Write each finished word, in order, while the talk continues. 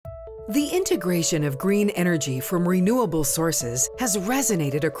The integration of green energy from renewable sources has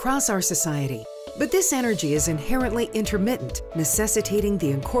resonated across our society. But this energy is inherently intermittent, necessitating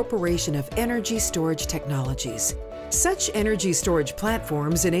the incorporation of energy storage technologies. Such energy storage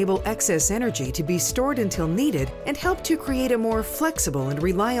platforms enable excess energy to be stored until needed and help to create a more flexible and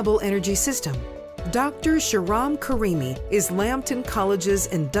reliable energy system. Dr. Shahram Karimi is Lambton College's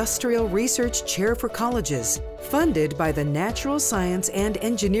Industrial Research Chair for Colleges, funded by the Natural Science and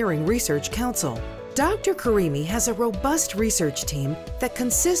Engineering Research Council. Dr. Karimi has a robust research team that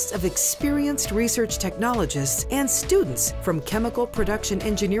consists of experienced research technologists and students from chemical production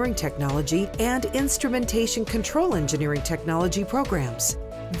engineering technology and instrumentation control engineering technology programs.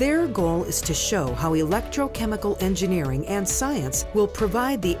 Their goal is to show how electrochemical engineering and science will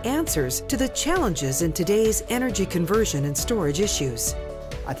provide the answers to the challenges in today's energy conversion and storage issues.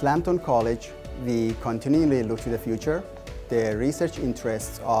 At Lambton College, we continually look to the future. The research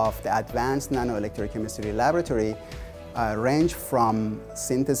interests of the Advanced Nanoelectrochemistry Laboratory range from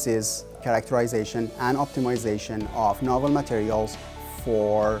synthesis, characterization, and optimization of novel materials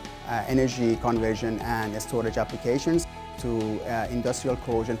for energy conversion and storage applications, to industrial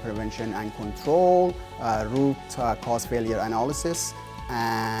corrosion prevention and control, root cause failure analysis,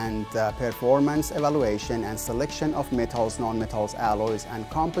 and performance evaluation and selection of metals, non-metals, alloys, and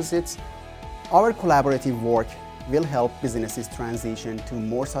composites. Our collaborative work will help businesses transition to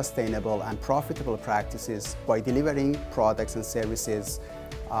more sustainable and profitable practices by delivering products and services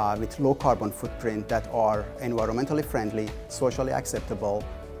with low carbon footprint that are environmentally friendly, socially acceptable,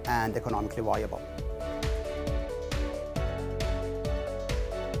 and economically viable.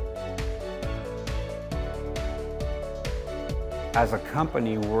 As a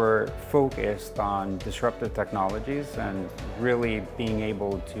company, we're focused on disruptive technologies and really being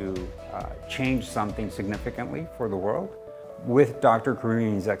able to change something significantly for the world. With Dr.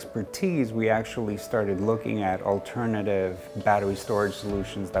 Karimi's expertise, we actually started looking at alternative battery storage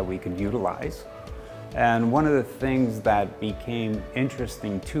solutions that we could utilize. And one of the things that became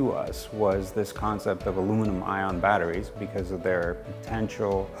interesting to us was this concept of aluminum-ion batteries because of their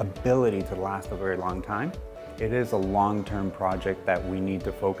potential ability to last a very long time. It is a long-term project that we need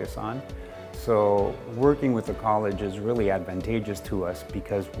to focus on. So working with the college is really advantageous to us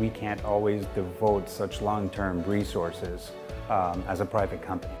because we can't always devote such long-term resources as a private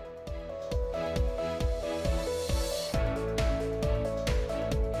company.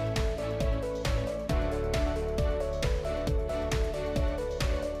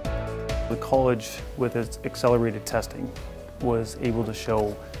 The college, with its accelerated testing, was able to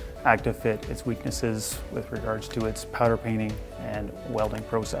show ActiveFit its weaknesses with regards to its powder painting and welding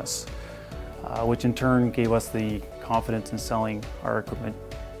process, which in turn gave us the confidence in selling our equipment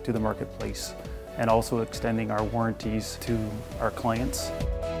to the marketplace and also extending our warranties to our clients.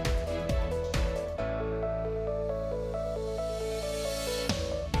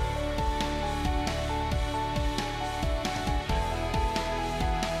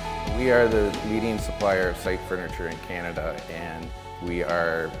 We are the leading supplier of site furniture in Canada, and we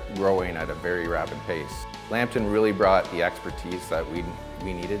are growing at a very rapid pace. Lambton really brought the expertise that we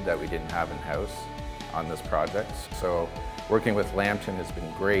needed that we didn't have in-house on this project. So working with Lambton has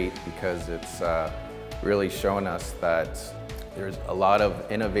been great because it's really shown us that there's a lot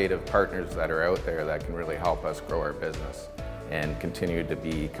of innovative partners that are out there that can really help us grow our business and continue to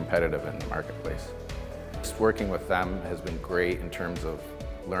be competitive in the marketplace. Just working with them has been great in terms of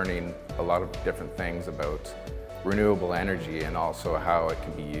learning a lot of different things about renewable energy and also how it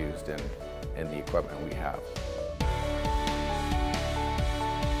can be used in the equipment we have.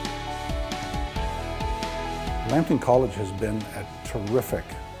 Lambton College has been a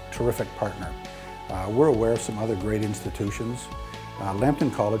terrific partner. We're aware of some other great institutions.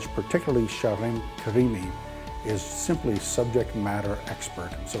 Lambton College, particularly Shahram Karimi, is simply subject matter expert.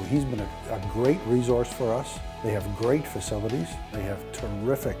 So he's been a great resource for us. They have great facilities. They have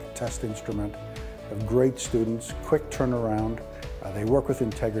terrific test instrument. They have great students, quick turnaround. They work with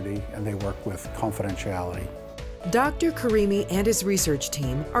integrity and they work with confidentiality. Dr. Karimi and his research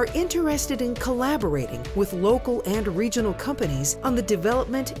team are interested in collaborating with local and regional companies on the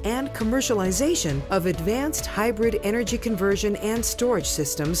development and commercialization of advanced hybrid energy conversion and storage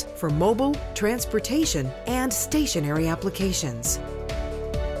systems for mobile, transportation, and stationary applications.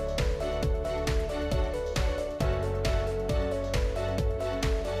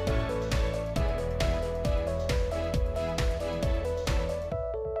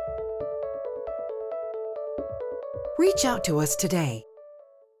 Reach out to us today.